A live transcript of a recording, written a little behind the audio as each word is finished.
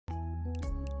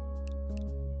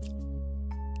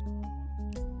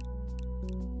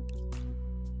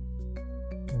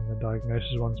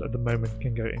diagnosis ones at the moment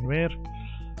can go anywhere.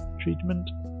 Treatment.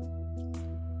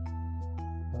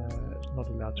 It's not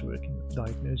allowed to work in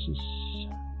diagnosis.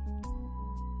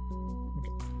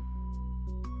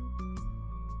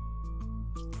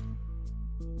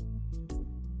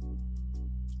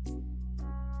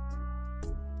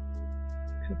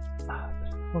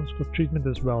 This one's for treatment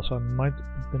as well, so I might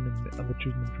put them in the other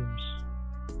treatment rooms,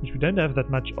 which we don't have that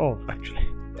much of actually.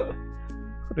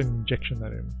 Got an injection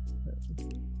room.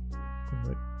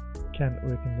 Can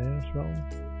work in there as well.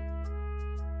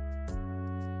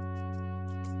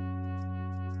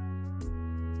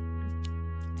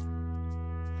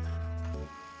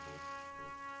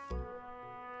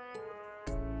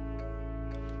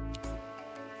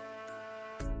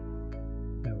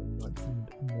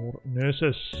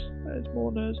 Nurses. There's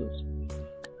more nurses.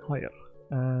 Higher.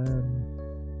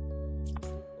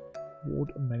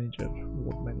 Ward manager.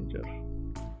 Ward manager.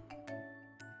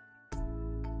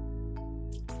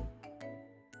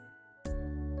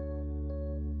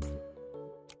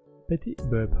 Betty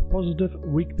Burp. Positive,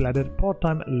 weak bladder,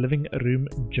 part-time living room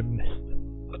gymnast.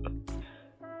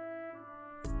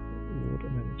 Ward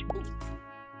management.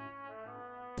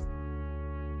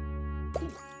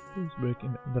 Please work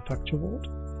in the fracture ward.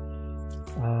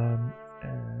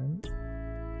 And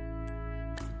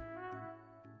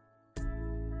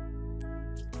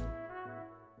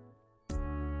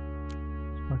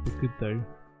this might be good though.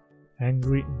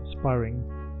 Angry, inspiring.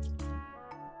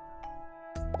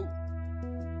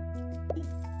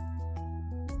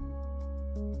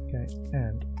 Okay,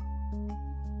 and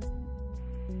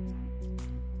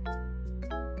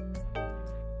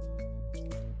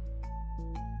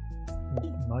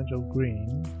Nigel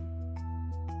Green.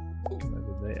 Come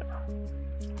over there.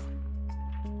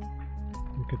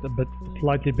 Look at a bit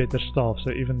slightly better staff,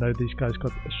 so even though these guys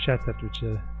got shattered, which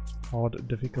is a hard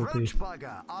difficulty, staff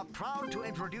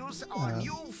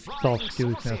skill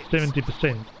is now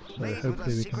 70%, so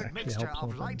hopefully we can actually help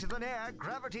some of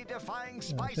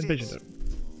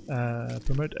them.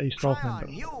 Promote a staff member.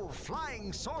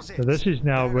 So this is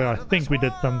now where I think we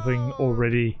did something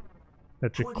already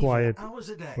that required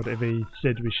whatever he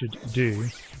said we should do.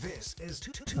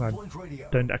 I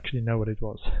don't actually know what it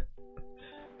was.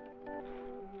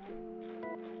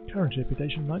 Current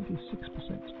reputation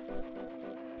 96%.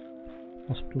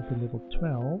 Hospital to level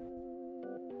 12.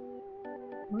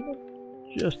 Why not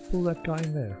just pull that guy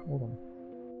in there? Hold on.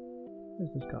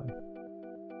 Where's this guy?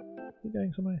 Is he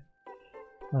going somewhere?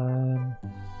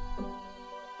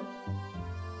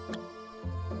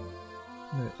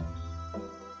 Nurses.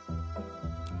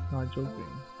 Nigel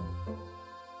Green.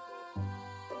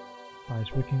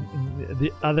 He's working in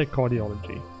the other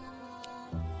cardiology.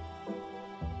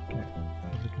 Okay.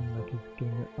 He's looking like he's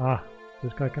getting it. Ah,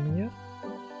 this guy coming here?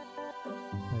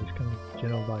 No, he's coming to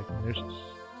general diagnosis.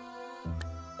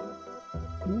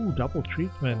 Ooh, double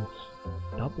treatment.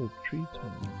 Double treatment.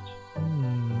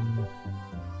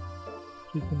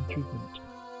 Treatment.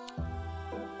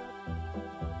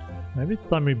 Maybe it's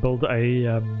time we build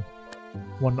a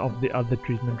one of the other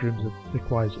treatment rooms that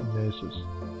requires nurses.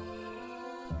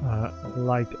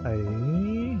 Like a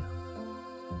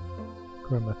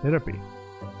chromotherapy.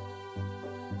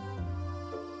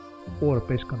 Or a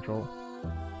pest control.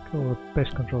 Or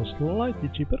pest control slightly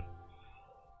cheaper.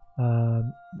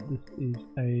 This is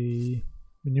a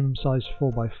minimum size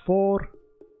 4x4.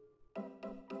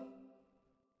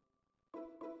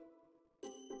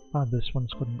 Ah, this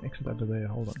one's got an exit over there.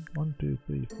 Hold on. 1, 2,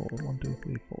 3, 4. 1, 2,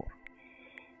 3, 4.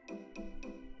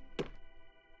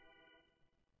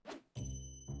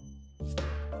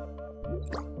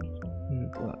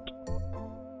 Move that.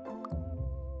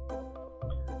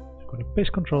 We've got a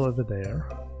pest control over there.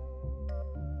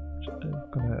 It's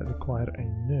gonna require a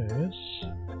nurse.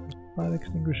 Fire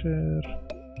extinguisher.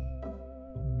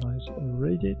 Nice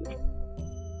radiator.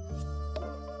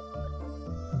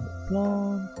 And the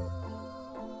plant.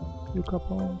 Yucca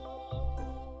plants.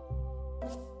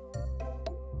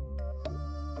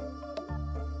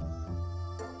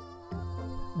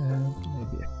 And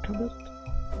maybe a cupboard.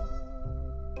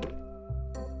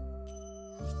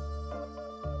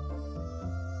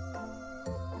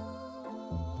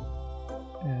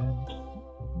 And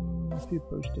a few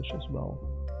posters as well.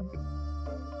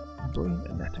 Brain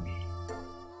anatomy.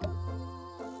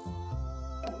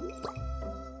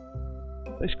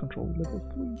 Base control level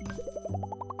 3.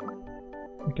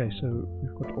 Okay, so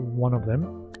we've got one of them.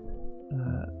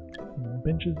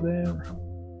 Benches there.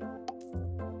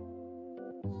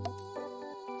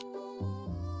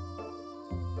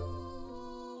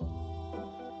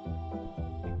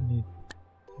 Need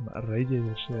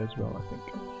radiators here as well, I think.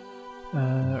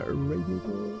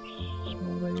 Radiators,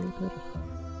 small radiator.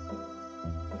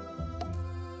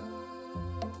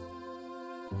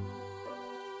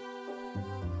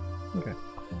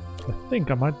 I think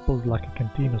I might build like a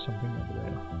canteen or something over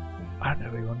there. I don't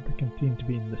know, we want the canteen to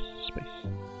be in this space.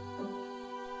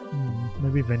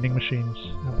 Maybe vending machines.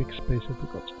 How big space have we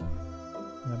got?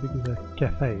 How big is a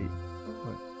cafe?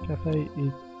 Right. Cafe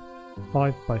is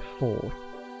 5 by 4.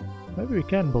 Maybe we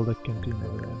can build a canteen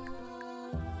over there.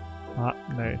 Ah,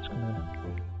 no, it's gonna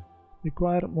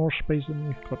require more space than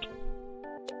we've got.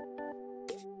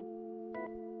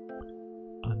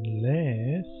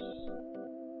 Unless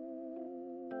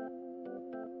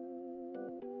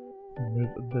we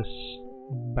move this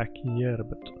back here a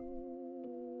bit.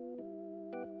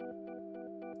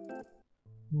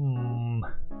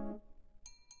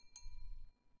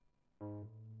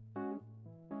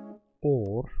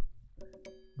 Or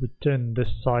we turn this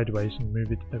sideways and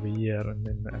move it over here and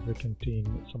then have a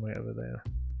canteen somewhere over there.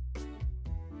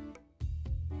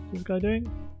 What's this guy doing?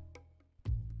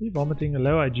 He's vomiting.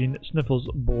 Low hygiene, sniffles,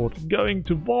 bored, going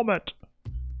to vomit!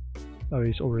 Oh,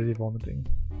 he's already vomiting.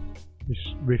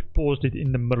 We've paused it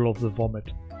in the middle of the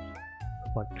vomit.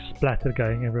 Like splatter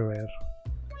going everywhere.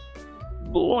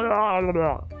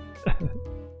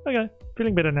 Okay,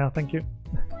 feeling better now, thank you.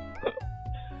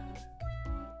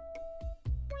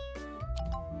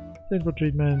 Central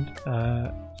treatment,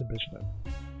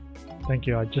 thank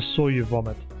you, I just saw you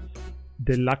vomit.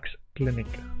 Deluxe clinic.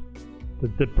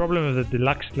 The problem with the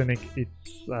deluxe clinic, it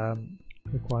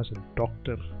requires a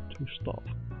doctor to staff.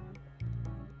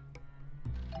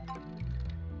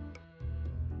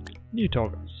 New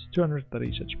targets, 200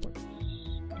 research points.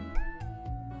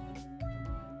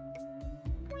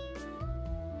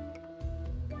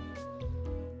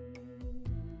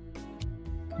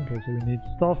 Okay, so we need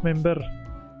staff member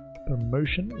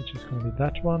promotion, which is going to be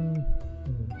that one,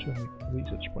 and then 200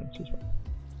 research points as well.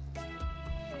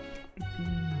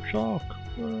 Shark!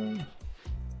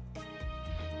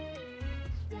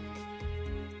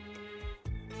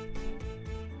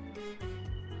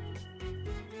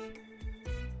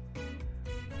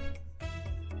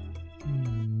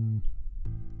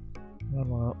 I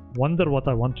wonder what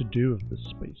I want to do with this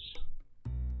space.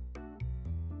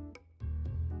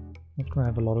 Not going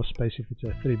to have a lot of space if it's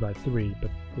a 3 by 3,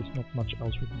 but there's not much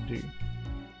else we can do.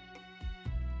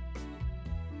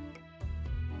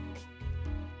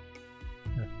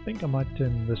 I think I might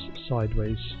turn this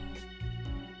sideways.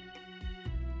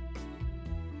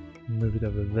 Move it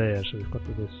over there, so we've got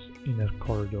this inner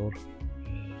corridor.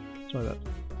 Try that.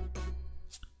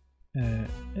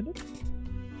 Edit.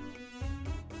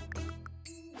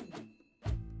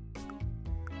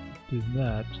 Do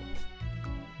that.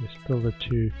 There's still the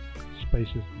 2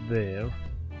 spaces there.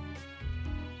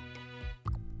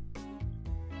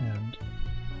 And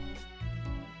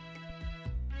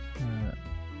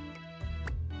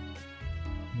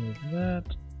move that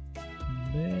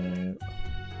there.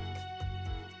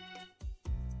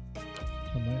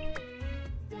 Somewhere.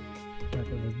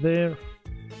 Right over there.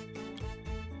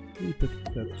 We put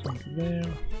that sink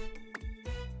there.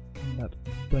 And that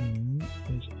bin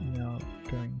is now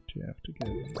going to have to go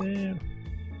there.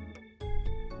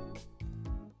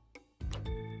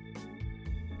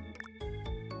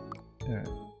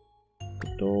 The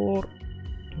door.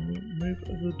 Can we move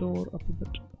the door up a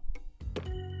bit?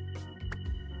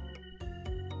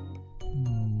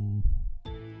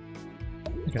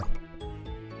 Okay.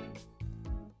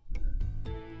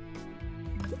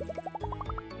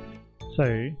 So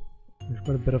we've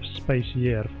got a bit of space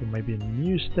here for maybe a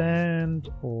newsstand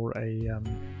or a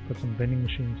got some vending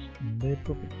machines in there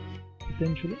probably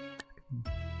potentially.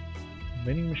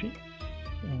 Vending machines,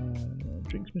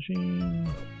 drinks machine,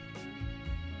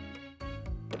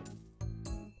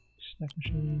 snack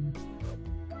machine.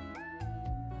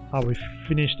 Oh, we've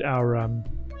finished our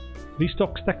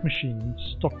restock stack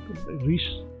machines,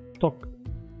 restock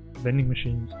vending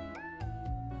machines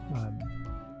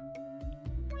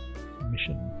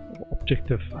mission or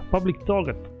objective, a public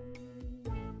target,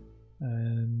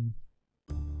 and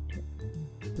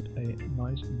put a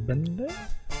nice bin there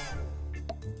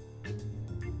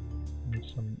and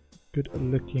some good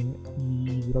looking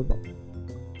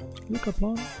yucca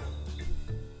plants.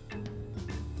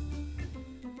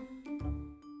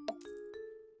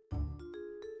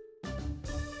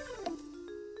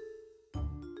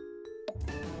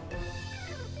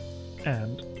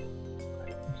 And I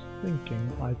was thinking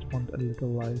I'd want a little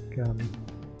like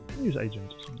news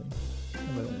agent or something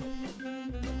over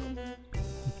there.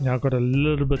 We've now got a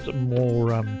little bit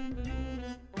more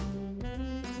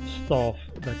staff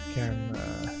that can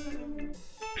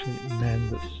actually man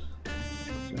this.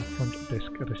 So front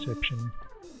desk reception.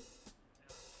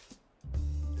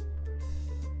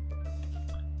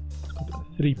 It's got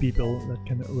 3 people that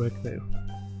can work there.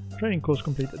 Training course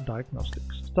complete,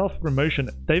 diagnostics. Staff promotion,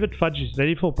 David Fudge is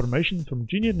ready for promotion from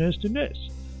junior nurse to nurse.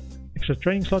 Extra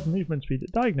training slot, movement speed,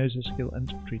 diagnosis skill, and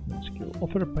treatment skill.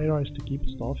 Offer a pay rise to keep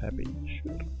staff happy.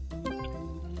 Sure.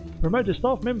 Promote a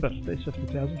staff member. There's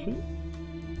 50,000 for you.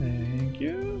 Thank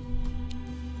you.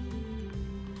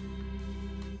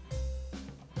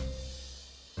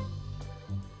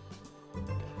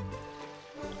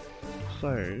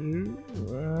 So,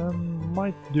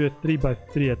 might do a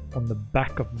 3x3 on the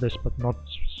back of this, but not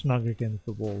snug against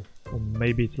the wall. Or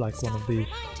maybe it's like one of these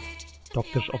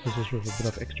doctor's offices with a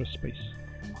bit of extra space.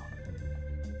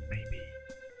 Maybe.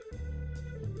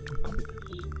 Copy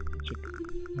this. Check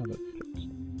how that fits.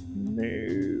 No.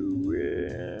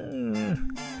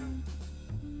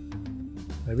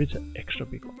 Maybe it's an extra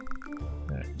big one.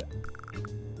 Correct.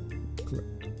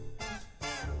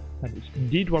 That is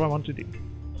indeed what I want to do.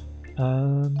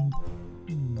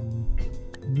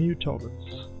 New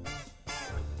targets.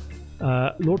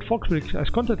 Lord Foxbridge has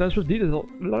contacted us with details.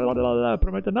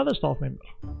 Promote another staff member.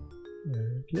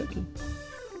 Okay.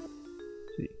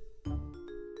 See.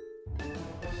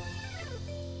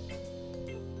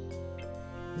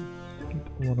 Get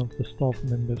one of the staff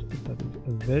members that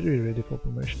is very ready for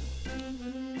promotion.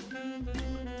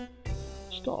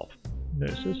 Staff.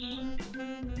 Nurses.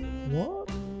 What?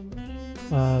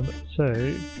 So,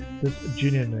 this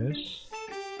junior nurse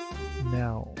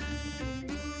now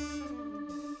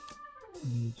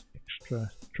needs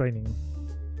extra training.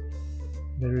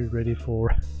 Very ready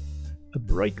for a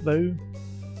break though.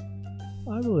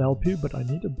 I will help you, but I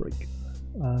need a break.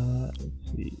 Let's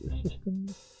see,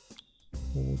 assistants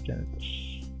or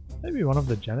janitors. Maybe one of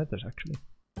the janitors actually.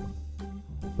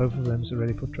 Both of them are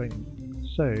ready for training.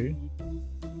 So,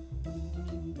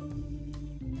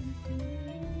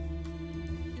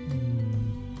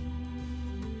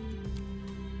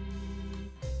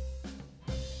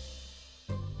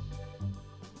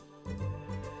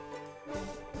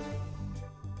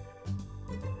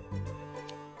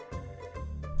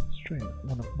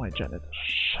 one of my janitors.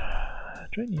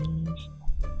 Trainees.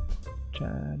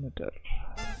 Janitor.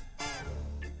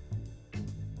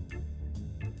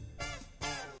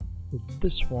 With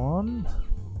this one.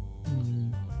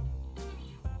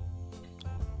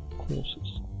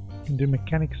 Courses. Can do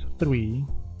mechanics 3.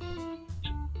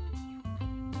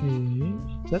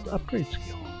 Is that upgrade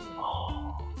skill?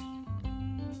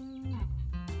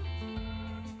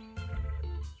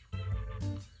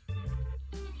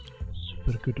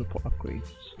 Good for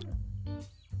upgrades.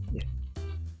 Yeah.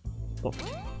 Stop.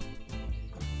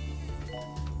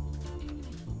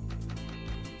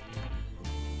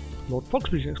 Lord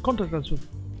Foxbridge has contacted us with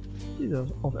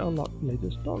details of our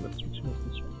latest targets, which was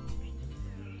this one.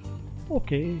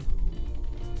 Okay.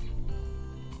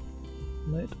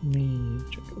 Let me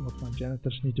check what my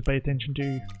janitors need to pay attention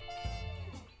to.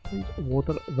 Please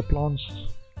water the plants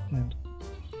and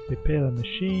repair the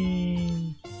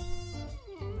machines.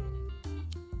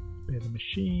 The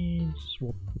machines,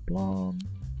 swap the plant,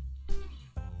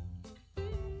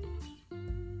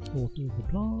 water the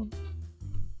plant,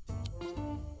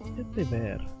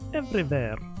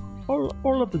 everywhere,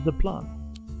 all of the plant.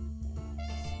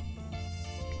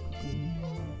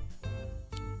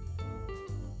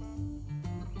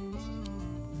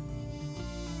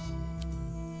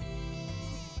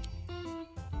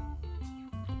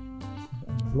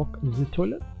 Unblock the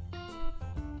toilet.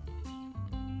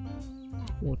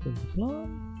 Water the plant,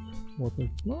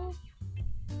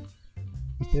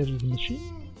 repair the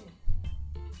machine.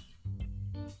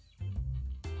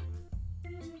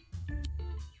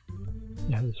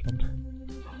 Yeah, this one.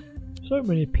 So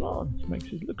many plants, makes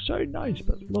it look so nice,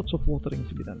 but lots of watering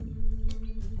to be done.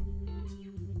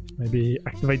 Maybe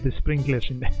activate the sprinklers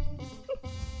in there.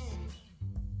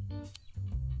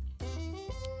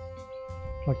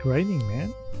 It's like raining,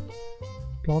 man.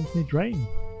 Plants need rain.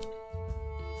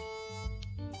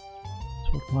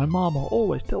 What my mama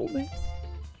always told me.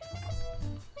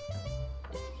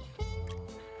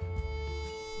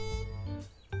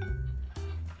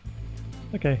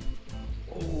 Okay.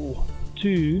 Oh,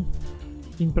 2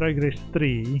 in progress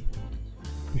 3.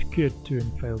 We've cured 2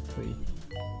 and failed 3.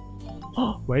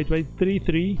 Oh, wait, 3.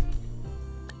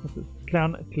 What is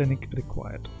clown clinic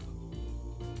required?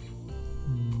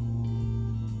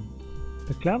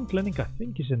 The clown clinic I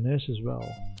think is a nurse as well.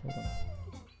 Hold on.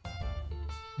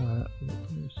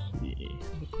 Let me see,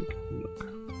 have a quick look.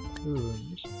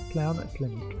 Rooms, clown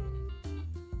clinic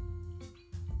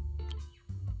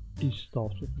is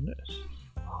staffed with a nurse.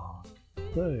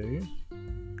 So,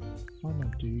 I'm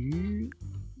gonna do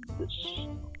this.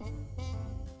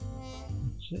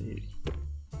 Let's see.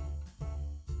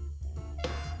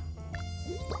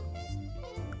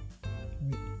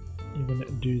 Can we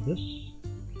even do this?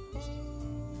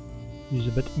 use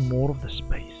a bit more of the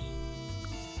space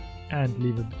and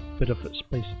leave a bit of a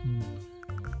space in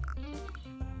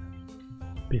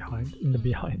the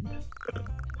behind.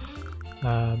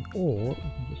 Or we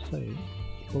can just say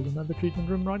build another treatment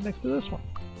room right next to this one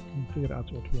and figure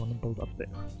out what we want to build up there.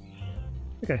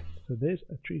 Okay, so there's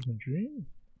a treatment room,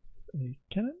 a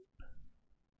cannon,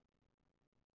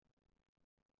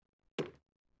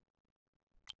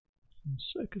 some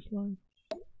circus lights.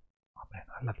 Oh man,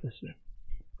 I love this room.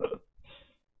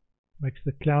 Makes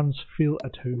the clowns feel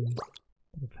at home.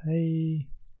 Bit of hay.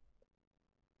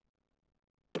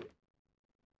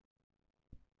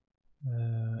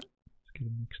 Let's get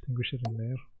an extinguisher in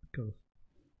there because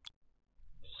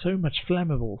so much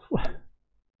flammables.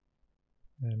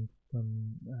 And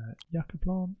some yucca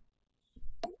plants.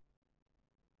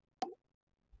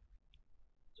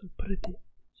 So pretty,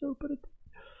 so pretty.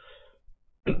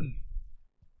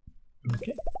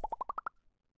 Okay.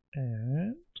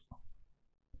 And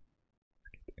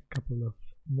let's get a couple of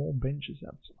more benches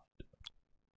outside.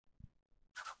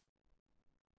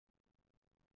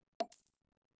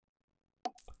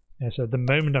 Yeah, so at the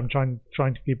moment I'm trying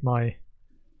to keep my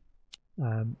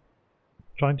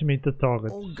trying to meet the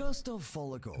targets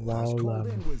while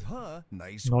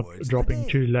not dropping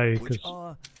too low, because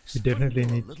we definitely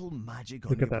need to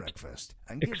look at that.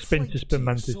 Expenses per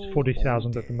month is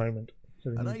 40,000 at the moment.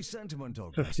 So we need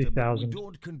 50,000.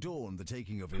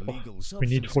 We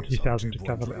need 40,000 to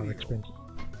cover our expenses.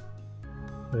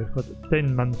 So we've got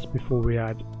 10 months before we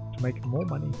had to make more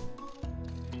money.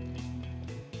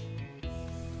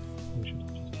 We should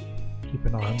just keep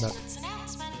an eye on that.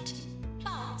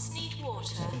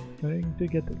 Going to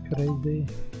get crazy.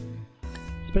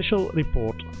 Special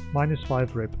report.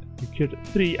 -5 rep. You cured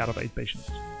 3 out of 8 patients.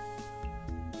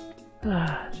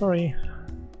 Sorry.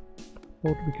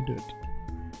 Thought we could do it.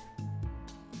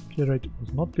 Cure rate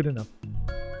was not good enough.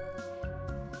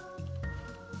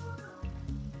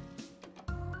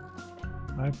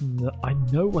 I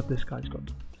know what this guy's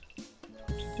got.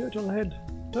 Turtle head.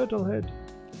 Turtle head.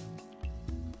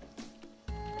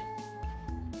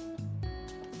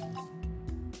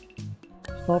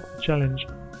 Start challenge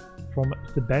from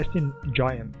Sebastian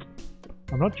Giant.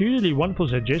 I'm not usually one for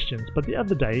suggestions, but the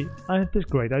other day I had this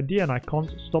great idea and I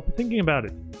can't stop thinking about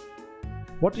it.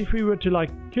 What if we were to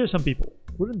like cure some people?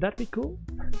 Wouldn't that be cool?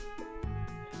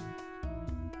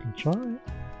 Can try.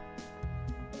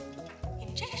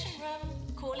 Injection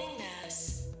room, calling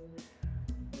nurse.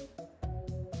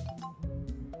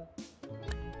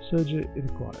 Surgery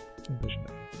required.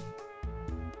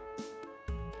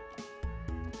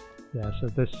 Yeah, so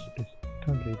this is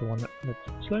currently the one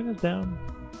that's slowing us down.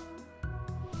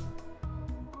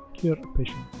 Cure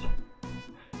patients.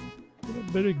 We're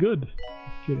not very good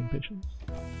at curing patients.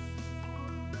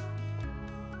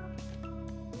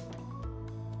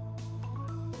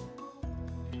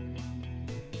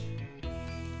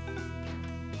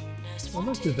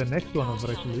 Almost is the next one of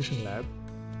Resolution Lab.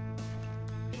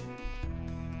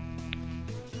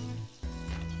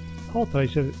 Heart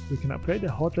Racer. We can upgrade the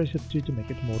Heart Racer 2 to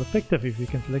make it more effective. If we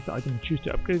can select the item and choose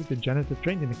to upgrade it, the janitor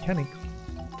trained in mechanics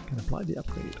can apply the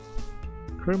upgrade.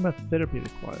 Chromotherapy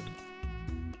required.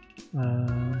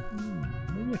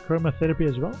 Maybe a chromotherapy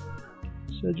as well.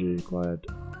 Surgery required.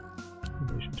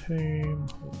 Patient home.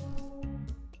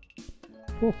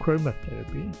 For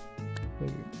chromotherapy.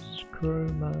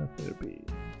 Chromotherapy.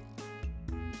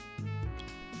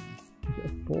 Is it a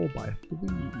 4x3?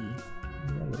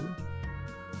 Yellow.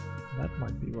 That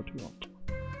might be what we want.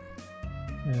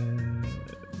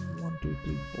 1, 2,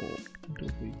 3, 4. 1, 2,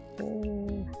 3,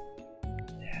 4.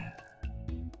 Yeah.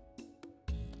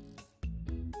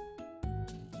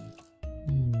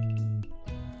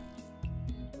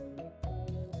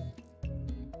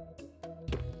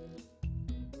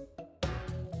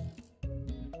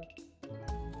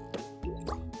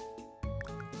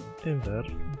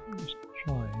 Just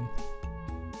try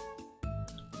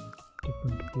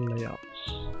different layouts.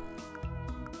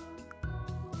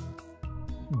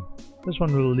 This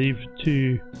one we'll leave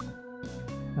to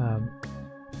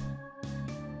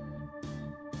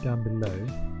down below.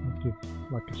 I'll give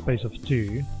like a space of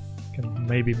 2. Can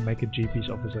maybe make a GP's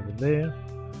office over there.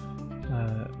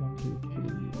 1, 2, 3,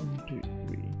 1, 2,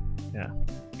 3. Yeah,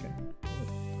 okay.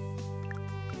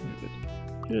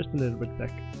 Just a little bit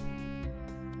back.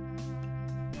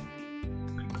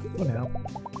 For now.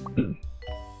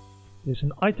 There's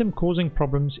an item causing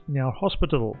problems in our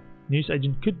hospital. News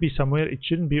agent could be somewhere it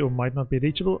shouldn't be or might not be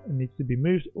reachable and needs to be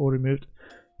moved or removed.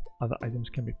 Other items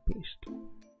can be placed.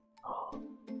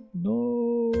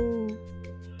 No!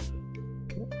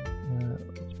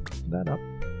 Let's put that up.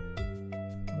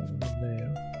 That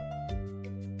there.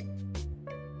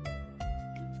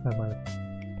 That might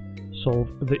solve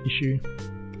the issue.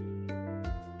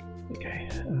 Okay,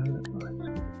 let's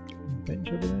get bench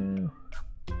over there.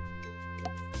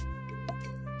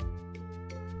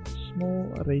 Small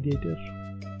radiator.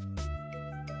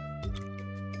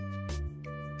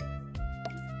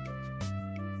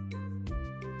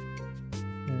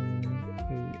 And a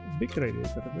big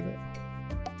radiator over there.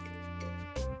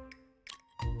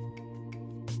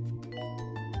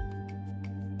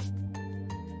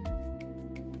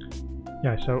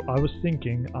 Yeah, so I was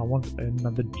thinking I want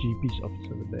another GP's office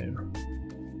over there.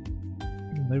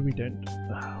 No, we don't.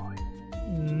 Oh,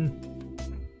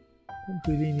 don't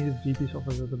really need a GP's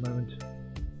office at the moment.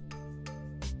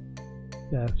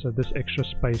 Yeah, so this extra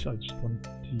space I just want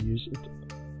to use it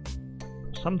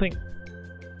for something.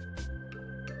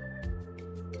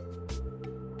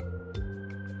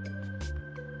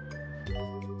 Okay,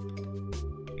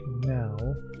 now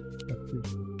that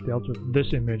we've dealt with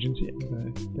this emergency, I'm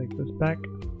going to take this back.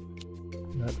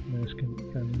 That nurse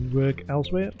can work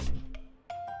elsewhere.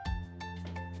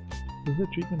 Is the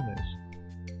treatment nurse?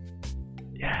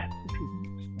 Yeah, it's the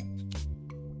treatment nurse.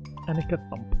 Annika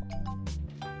Thump.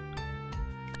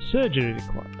 Surgery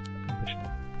required.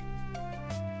 Additional.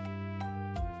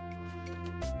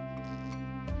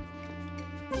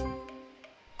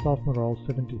 Staff morale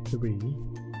 73.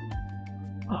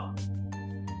 Oh,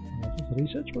 was this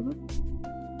research, was it?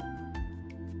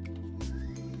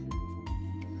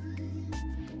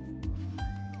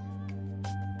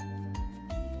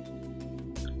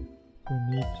 We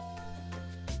need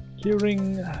curing,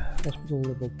 hospital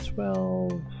level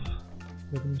 12.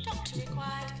 Doctor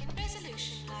required in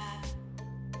resolution lab.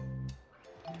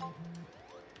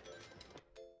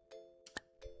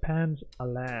 Pans a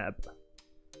lab.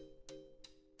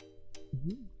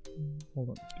 Hold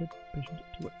on, get patient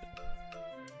to it.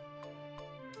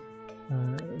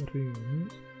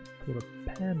 Rooms for a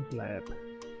Pans lab.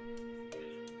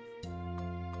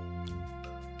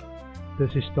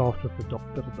 This is staffed with the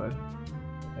doctor though.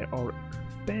 They are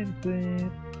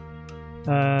expensive.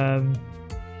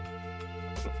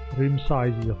 Room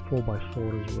size is a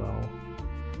 4x4 as well.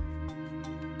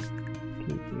 2,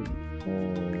 3,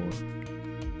 4.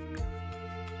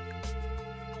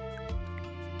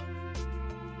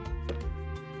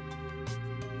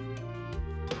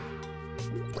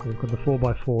 So we've got the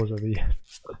 4x4s over here.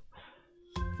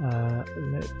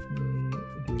 Let me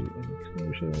do an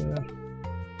extinguisher.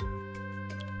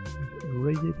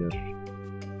 Radiator.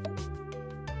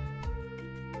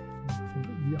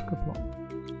 Yucca plant.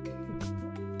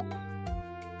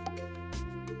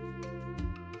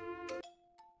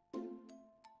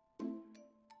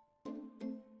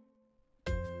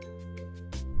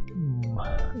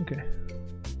 Okay.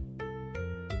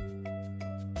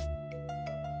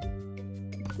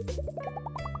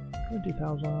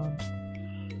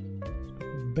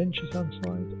 $20,000. Benches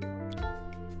outside.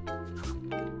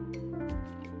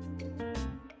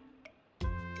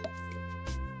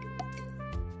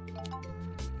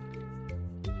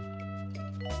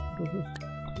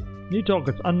 New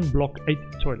targets, unblock 8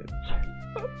 toilets.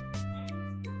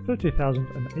 30,000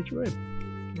 and 8 red.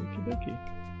 Okie dokie.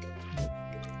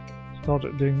 Start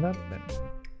doing that then.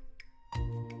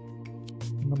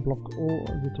 Unblock all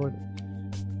of the toilets.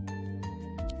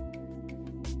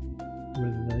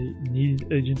 Whether they need it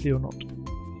urgently or not.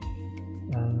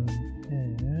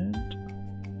 And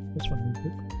this one needs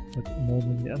it, but more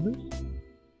than the others.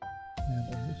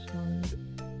 And on this side.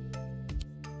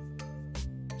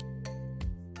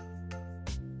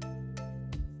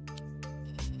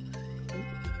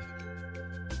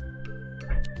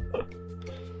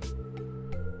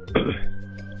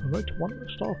 Promote one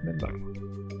staff member.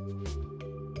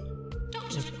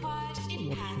 Doctor required in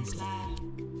Pans lab.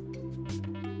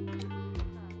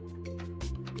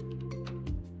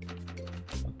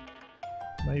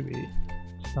 Maybe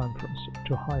it's time for us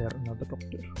to hire another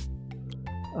doctor.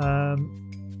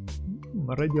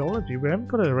 Radiology. We haven't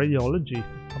got a radiology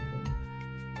something.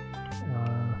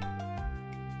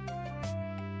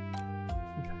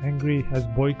 Angry has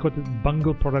boycotted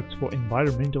bungle products for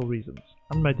environmental reasons.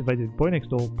 Unmotivated boy next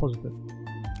door positive.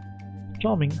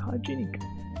 Charming, hygienic.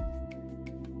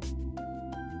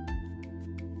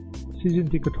 Season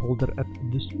ticket holder at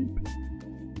the sleep.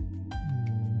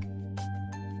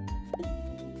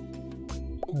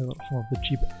 I got some of the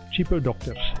cheaper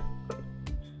doctors.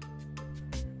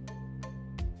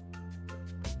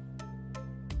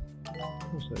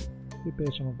 Also,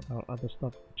 prepare some of our other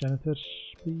stuff. Janitors,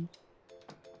 please.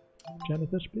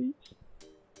 Janitors, please.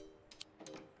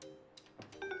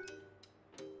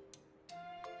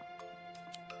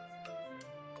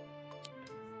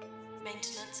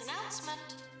 Maintenance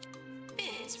announcement.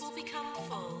 Bins will be become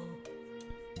full.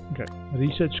 Okay,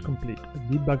 research complete.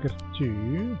 Debugger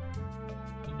 2.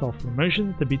 Staff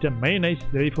promotion. Tabita Mayonnaise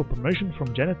is ready for promotion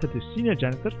from janitor to senior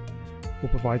janitor. Will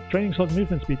provide training slot,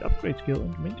 movement speed, upgrade skill,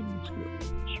 and maintenance skill.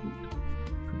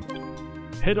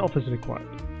 Sweet. Head office required.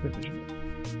 Provision.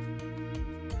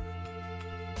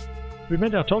 We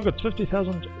made our targets,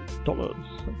 $50,000.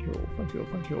 Thank you, thank you,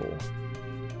 thank you.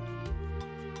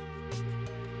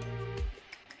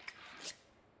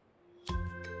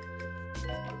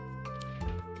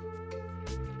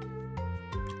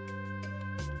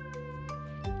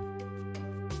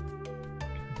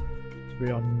 We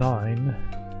are 9,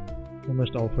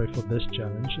 almost halfway for this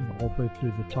challenge and halfway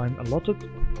through the time allotted.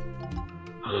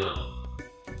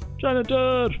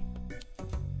 Janitor!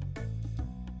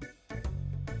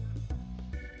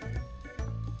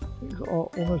 Things are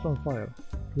almost on fire.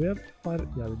 Do we have fire?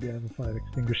 Yeah, we do have a fire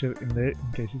extinguisher in there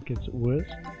in case it gets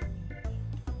worse.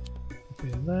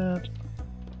 Repair that.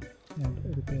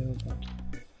 And repair that.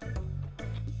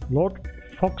 Lord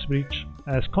Foxbreach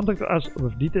has contacted us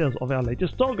with details of our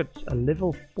latest targets, a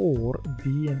level 4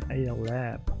 DNA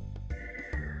lab.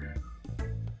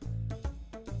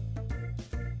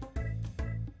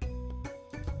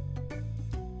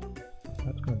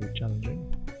 That's going to be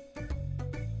challenging.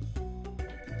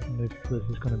 And if this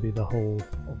is going to be the whole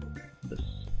of this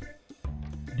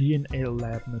DNA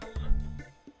labness.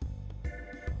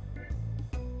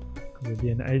 The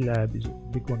DNA lab is a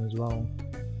big one as well.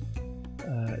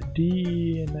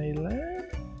 DNA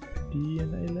lab?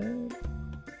 DNA lab?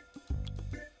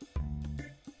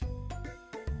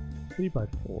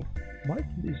 3x4.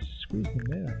 Might be squeezed in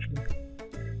there actually.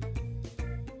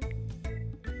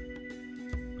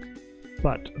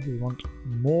 But we want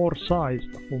more size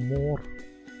for more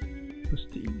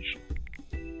prestige.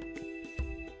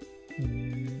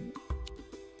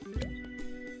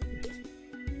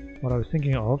 What I was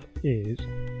thinking of is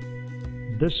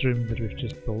this room that we've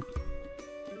just built.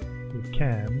 We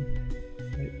can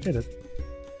edit,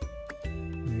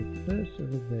 move this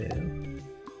over there,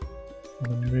 and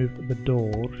then move the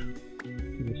door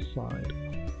to the side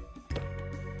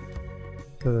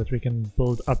so that we can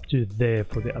build up to there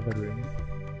for the other room.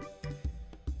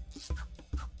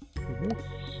 So this,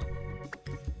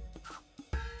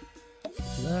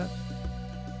 that,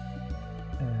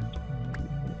 and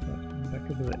move that back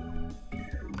over there.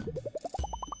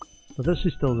 So this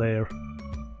is still there.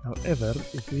 However,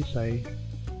 if we say,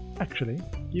 actually,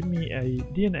 give me a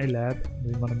DNA lab,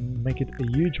 we want to make it a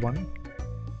huge one.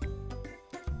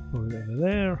 Put it over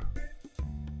there.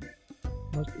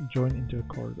 Must join into a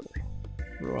corridor.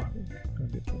 Right, it's going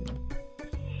to be a problem.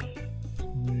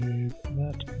 Move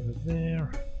that over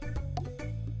there.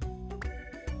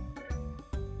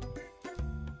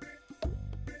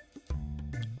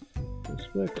 This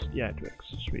works? Yeah, it works.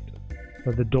 Sweet.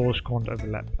 So the doors can't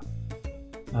overlap.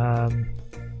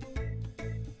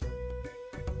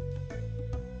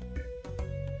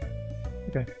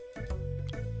 Okay.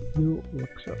 Who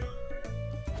looks up?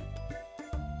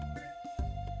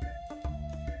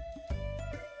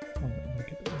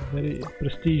 Make it very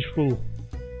prestigeful.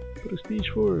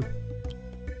 Prestigeful.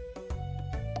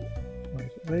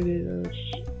 Radiators.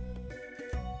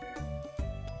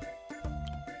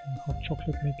 Hot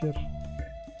chocolate maker.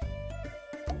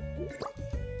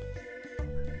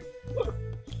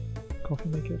 Coffee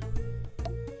maker.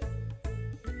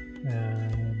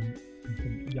 And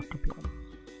some yucca plants.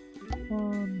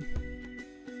 1,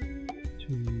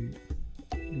 2,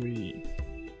 3,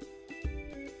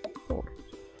 4.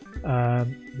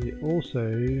 We're also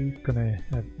gonna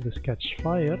have this catch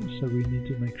fire, so we need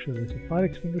to make sure there's a fire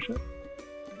extinguisher,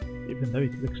 even though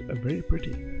it looks very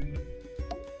pretty.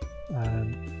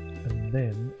 And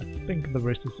then I think the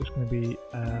rest is just going to be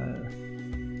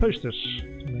posters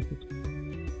to make it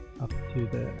up to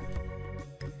the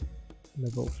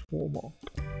level 4 mark.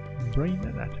 Brain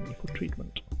anatomy for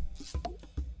treatment.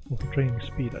 Or for training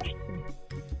speed, I should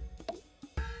say.